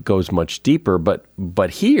people it goes much deeper. But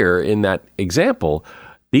here in that example,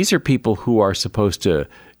 these are people who are supposed to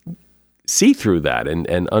see through that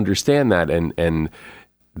and understand that, and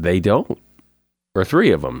they don't. Or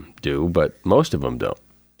 3 of them do, but most of them don't.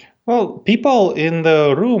 Well, people in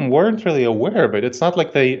the room weren't really aware of it. It's not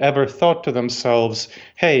like they ever thought to themselves,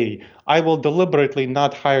 hey, I will deliberately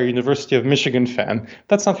not hire a University of Michigan fan.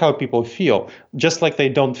 That's not how people feel. Just like they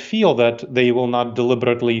don't feel that they will not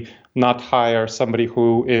deliberately not hire somebody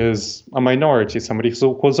who is a minority, somebody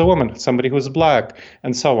who's a woman, somebody who's black,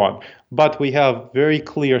 and so on. But we have very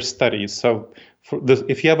clear studies. So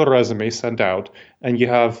if you have a resume sent out and you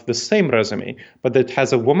have the same resume, but it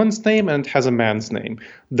has a woman's name and it has a man's name,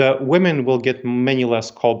 the women will get many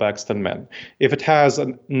less callbacks than men. If it has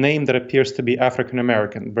a name that appears to be African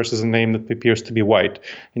American versus a name that appears to be white,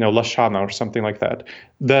 Lashana or something like that,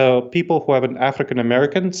 the people who have an African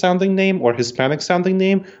American sounding name or Hispanic sounding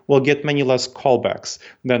name will get many less callbacks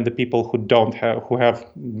than the people who have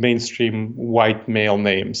mainstream white male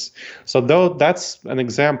names. So that's an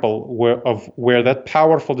example where that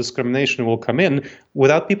powerful discrimination will come in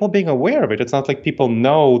without people being aware of it. It's not like people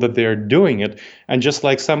know that they're doing it. And just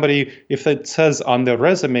like somebody, if it says on their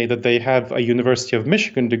resume that they have a University of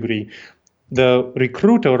Michigan degree, the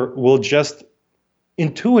recruiter will just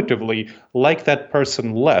intuitively like that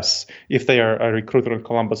person less. If they are a recruiter in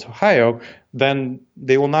Columbus, Ohio, then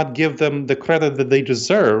they will not give them the credit that they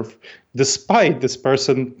deserve, despite this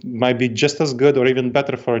person might be just as good or even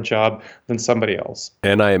better for a job than somebody else.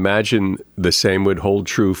 And I imagine the same would hold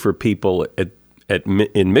true for people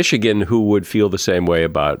in Michigan who would feel the same way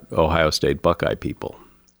about Ohio State Buckeye people.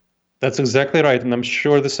 That's exactly right. And I'm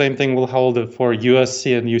sure the same thing will hold for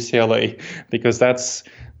USC and UCLA, because that's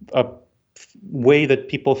a way that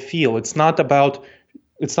people feel. It's not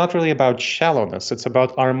really about shallowness. It's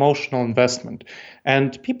about our emotional investment.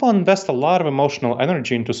 And people invest a lot of emotional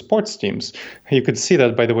energy into sports teams. You could see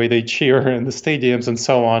that by the way they cheer in the stadiums and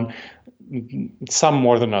so on, some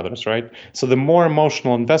more than others, right? So the more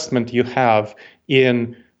emotional investment you have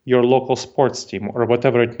in your local sports team or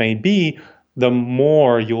whatever it may be, the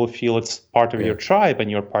more you will feel it's part of your tribe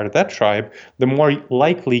and you're part of that tribe, the more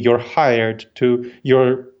likely you are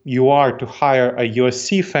to hire a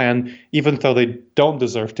USC fan, even though they don't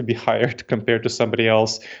deserve to be hired compared to somebody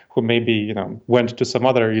else who maybe, went to some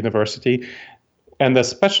other university, and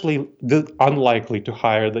especially unlikely to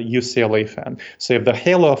hire the UCLA fan. So you have the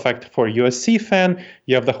halo effect for USC fan,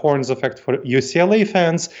 you have the horns effect for UCLA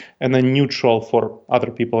fans, and then neutral for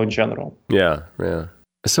other people in general. Yeah.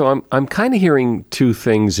 So I'm kind of hearing 2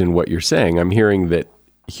 things in what you're saying. I'm hearing that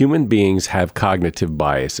human beings have cognitive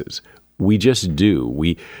biases. We just do.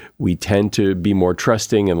 We tend to be more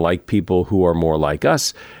trusting and like people who are more like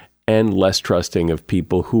us, and less trusting of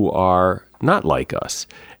people who are not like us.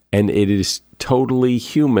 And it is totally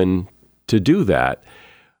human to do that.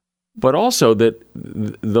 But also that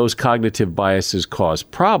those cognitive biases cause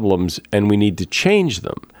problems and we need to change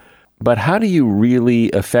them. But how do you really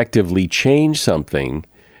effectively change something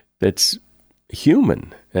that's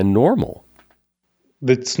human and normal?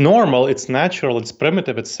 It's normal, it's natural, it's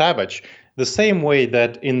primitive, it's savage. The same way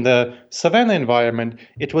that in the savanna environment,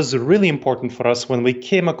 it was really important for us when we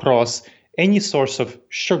came across any source of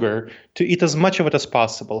sugar to eat as much of it as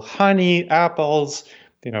possible. Honey, apples,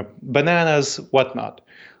 bananas, whatnot.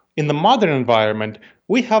 In the modern environment,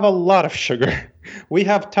 we have a lot of sugar. We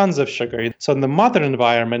have tons of sugar. So in the modern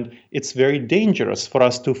environment, it's very dangerous for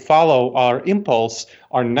us to follow our impulse,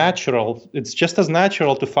 our natural. It's just as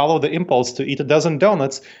natural to follow the impulse to eat a dozen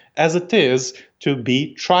donuts as it is to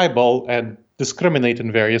be tribal and discriminate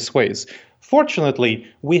in various ways. Fortunately,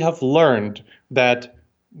 we have learned that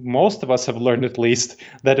most of us have learned, at least,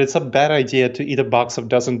 that it's a bad idea to eat a box of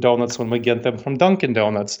dozen donuts when we get them from Dunkin'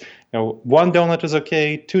 Donuts. One donut is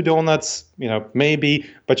okay, two donuts, maybe,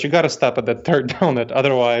 but you got to stop at that third donut.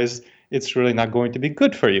 Otherwise, it's really not going to be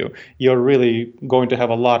good for you. You're really going to have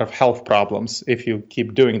a lot of health problems if you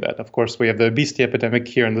keep doing that. Of course, we have the obesity epidemic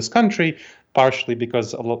here in this country, partially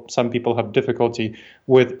because some people have difficulty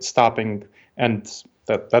with stopping, and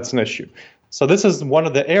that's an issue. So this is one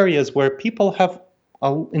of the areas where people have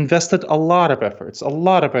invested a lot of efforts, a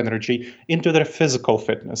lot of energy into their physical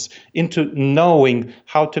fitness, into knowing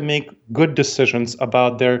how to make good decisions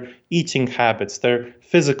about their eating habits, their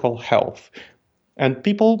physical health. And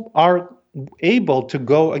people are able to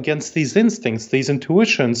go against these instincts, these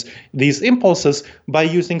intuitions, these impulses by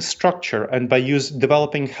using structure and by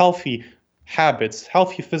developing healthy habits,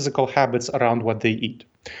 healthy physical habits around what they eat.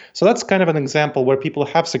 So that's kind of an example where people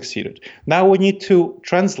have succeeded. Now we need to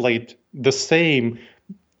translate the same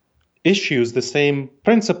issues, the same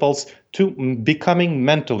principles to becoming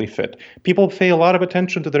mentally fit. People pay a lot of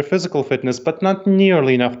attention to their physical fitness, but not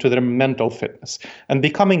nearly enough to their mental fitness. And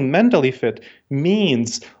becoming mentally fit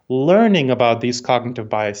means learning about these cognitive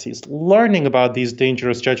biases, learning about these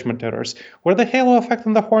dangerous judgment errors, where the halo effect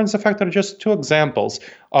and the horns effect are just two examples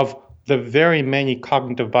of the very many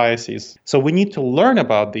cognitive biases. So we need to learn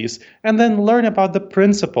about these and then learn about the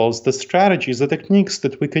principles, the strategies, the techniques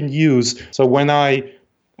that we can use. So when I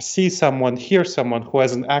hear someone who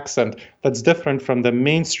has an accent that's different from the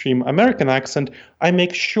mainstream American accent, I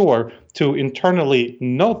make sure to internally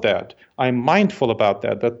note that. I'm mindful about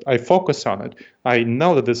that I focus on it. I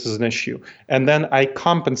know that this is an issue, and then I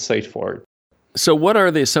compensate for it. So what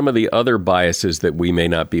are some of the other biases that we may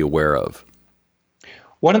not be aware of?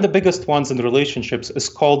 One of the biggest ones in relationships is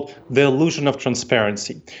called the illusion of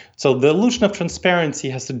transparency. So the illusion of transparency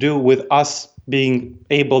has to do with us being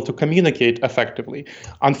able to communicate effectively.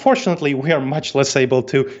 Unfortunately, we are much less able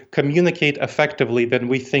to communicate effectively than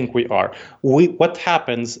we think we are. What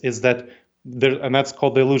happens is that and that's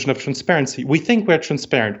called the illusion of transparency. We think we're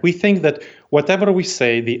transparent. We think that whatever we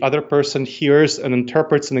say, the other person hears and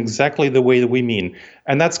interprets in exactly the way that we mean.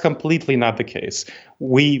 And that's completely not the case.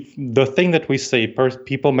 The thing that we say,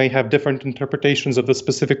 people may have different interpretations of the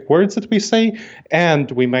specific words that we say, and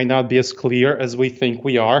we may not be as clear as we think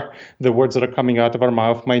we are. The words that are coming out of our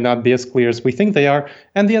mouth might not be as clear as we think they are,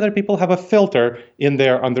 and the other people have a filter in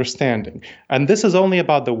their understanding. And this is only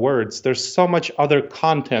about the words. There's so much other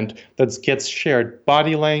content that gets shared,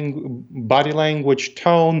 body language,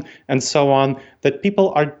 tone, and so on, that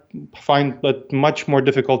people find it much more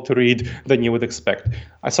difficult to read than you would expect.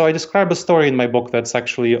 So I describe a story in my book that's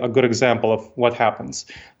actually a good example of what happens.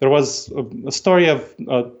 There was a story of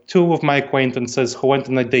two of my acquaintances who went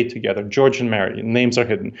on a date together, George and Mary. Names are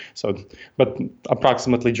hidden, but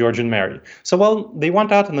approximately George and Mary. So while they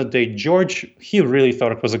went out on a date, George, he really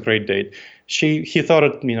thought it was a great date. He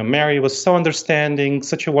thought Mary was so understanding,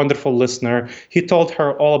 such a wonderful listener. He told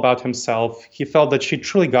her all about himself. He felt that she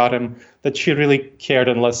truly got him, that she really cared,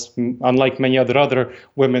 unlike many other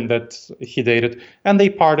women that he dated. And they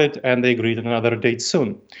parted and they agreed on another date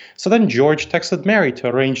soon. So then George texted Mary to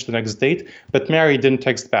arrange the next date, but Mary didn't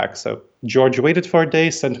text back. So George waited for a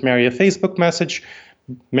day, sent Mary a Facebook message.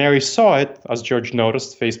 Mary saw it, as George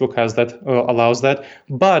noticed. Facebook allows that,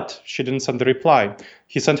 but she didn't send the reply.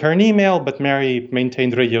 He sent her an email, but Mary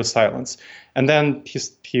maintained radio silence. And then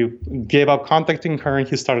he gave up contacting her, and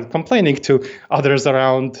he started complaining to others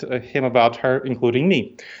around him about her, including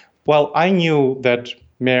me. Well, I knew about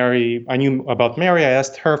Mary. I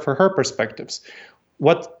asked her for her perspectives.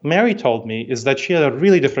 What Mary told me is that she had a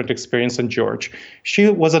really different experience than George. She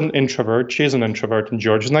was an introvert. She's an introvert, and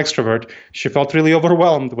George is an extrovert. She felt really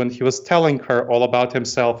overwhelmed when he was telling her all about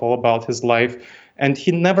himself, all about his life, and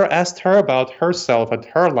he never asked her about herself and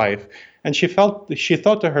her life. And she thought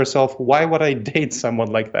to herself, why would I date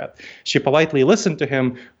someone like that? She politely listened to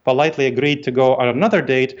him, politely agreed to go on another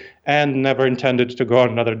date, and never intended to go on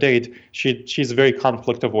another date. She's very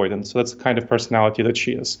conflict avoidant, so that's the kind of personality that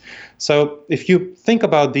she is. So if you think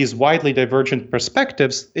about these widely divergent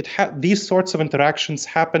perspectives, these sorts of interactions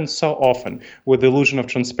happen so often with the illusion of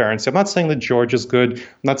transparency. I'm not saying that George is good. I'm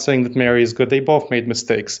not saying that Mary is good. They both made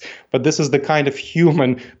mistakes. But this is the kind of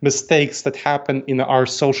human mistakes that happen in our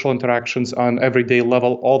social interactions on everyday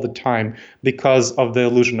level all the time because of the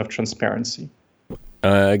illusion of transparency.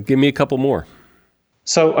 Give me a couple more.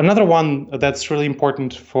 So another one that's really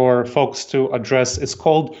important for folks to address is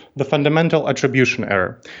called the fundamental attribution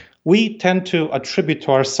error. We tend to attribute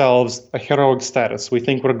to ourselves a heroic status. We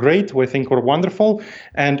think we're great, we think we're wonderful,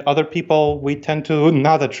 and other people, we tend to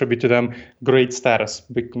not attribute to them great status.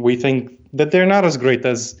 We think that they're not as great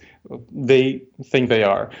as they think they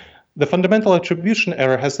are. The fundamental attribution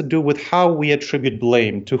error has to do with how we attribute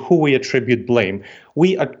blame, to who we attribute blame.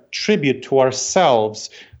 We attribute to ourselves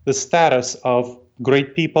the status of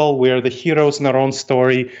great people. We're the heroes in our own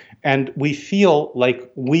story, and we feel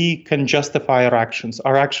like we can justify our actions.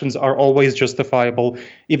 Our actions are always justifiable,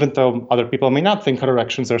 even though other people may not think our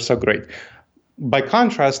actions are so great. By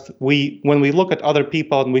contrast, when we look at other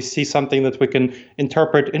people and we see something that we can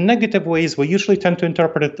interpret in negative ways, we usually tend to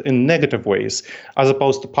interpret it in negative ways as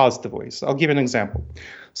opposed to positive ways. I'll give you an example.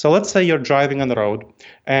 So let's say you're driving on the road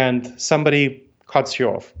and somebody cuts you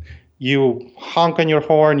off. You honk on your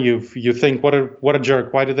horn. You think, what a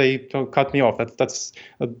jerk! Why did they cut me off? That's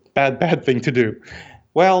a bad thing to do.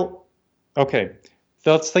 Well, okay.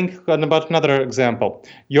 Let's think about another example.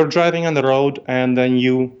 You're driving on the road and then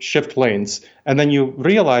you shift lanes, and then you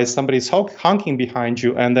realize somebody's honking behind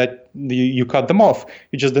you and that you cut them off.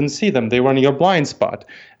 You just didn't see them. They were in your blind spot.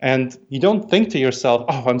 And you don't think to yourself,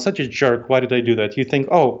 oh, I'm such a jerk. Why did I do that? You think,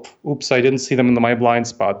 oh, oops, I didn't see them in my blind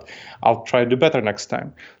spot. I'll try to do better next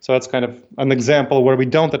time. So that's kind of an example where we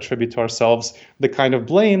don't attribute to ourselves the kind of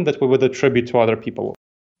blame that we would attribute to other people.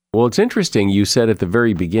 Well, it's interesting. You said at the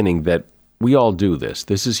very beginning that we all do this.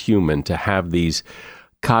 This is human to have these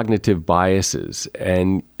cognitive biases.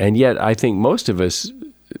 And yet I think most of us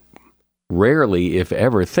rarely, if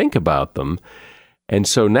ever, think about them. And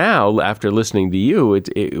so now, after listening to you,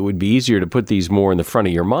 it would be easier to put these more in the front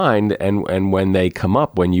of your mind. And when they come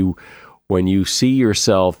up, when you see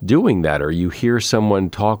yourself doing that, or you hear someone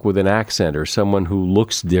talk with an accent, or someone who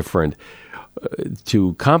looks different,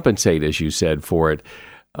 to compensate, as you said, for it,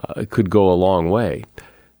 could go a long way.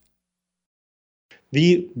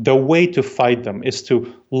 The way to fight them is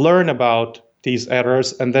to learn about these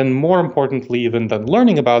errors, and then more importantly, even than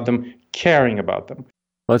learning about them, caring about them.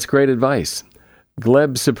 That's great advice.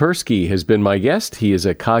 Gleb Tsipursky has been my guest. He is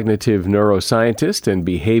a cognitive neuroscientist and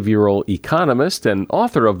behavioral economist and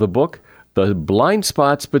author of the book, The Blind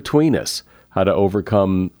Spots Between Us, How to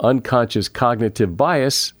Overcome Unconscious Cognitive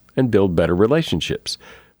Bias and Build Better Relationships.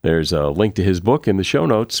 There's a link to his book in the show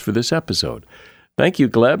notes for this episode. Thank you,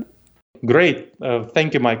 Gleb. Great.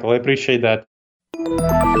 Thank you, Michael. I appreciate that.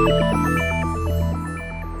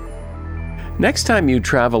 Next time you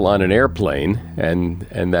travel on an airplane, and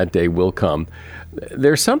that day will come,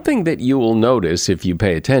 there's something that you will notice if you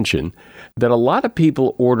pay attention, that a lot of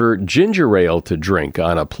people order ginger ale to drink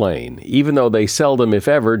on a plane, even though they seldom, if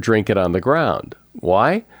ever, drink it on the ground.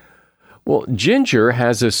 Why? Well, ginger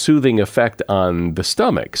has a soothing effect on the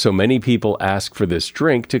stomach, so many people ask for this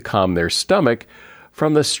drink to calm their stomach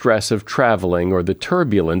from the stress of traveling or the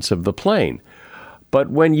turbulence of the plane. But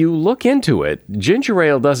when you look into it, ginger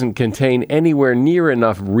ale doesn't contain anywhere near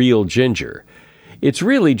enough real ginger. It's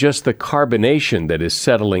really just the carbonation that is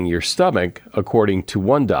settling your stomach, according to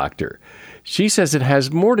one doctor. She says it has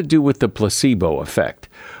more to do with the placebo effect.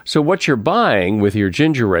 So what you're buying with your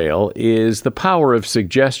ginger ale is the power of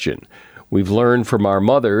suggestion. We've learned from our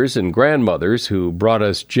mothers and grandmothers who brought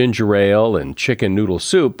us ginger ale and chicken noodle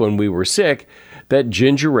soup when we were sick that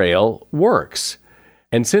ginger ale works.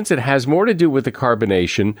 And since it has more to do with the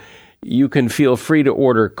carbonation, you can feel free to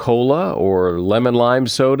order cola or lemon lime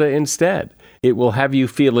soda instead. It will have you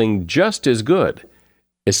feeling just as good,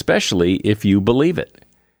 especially if you believe it.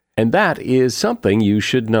 And that is something you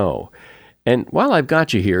should know. And while I've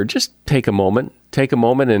got you here, just take a moment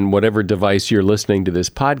and whatever device you're listening to this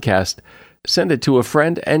podcast, send it to a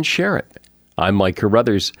friend and share it. I'm Mike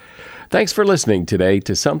Carruthers. Thanks for listening today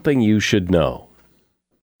to Something You Should Know.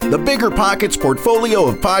 The Bigger Pockets portfolio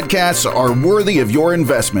of podcasts are worthy of your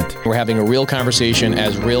investment. We're having a real conversation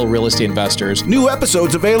as real estate investors. New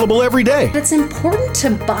episodes available every day. It's important to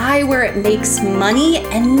buy where it makes money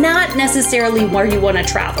and not necessarily where you want to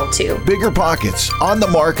travel to. Bigger Pockets, On the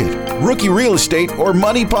Market, Rookie Real Estate, or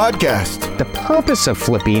Money Podcast. The purpose of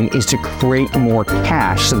flipping is to create more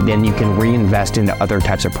cash so then you can reinvest into other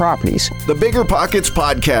types of properties. The Bigger Pockets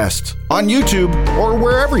Podcast, on YouTube or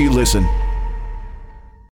wherever you listen.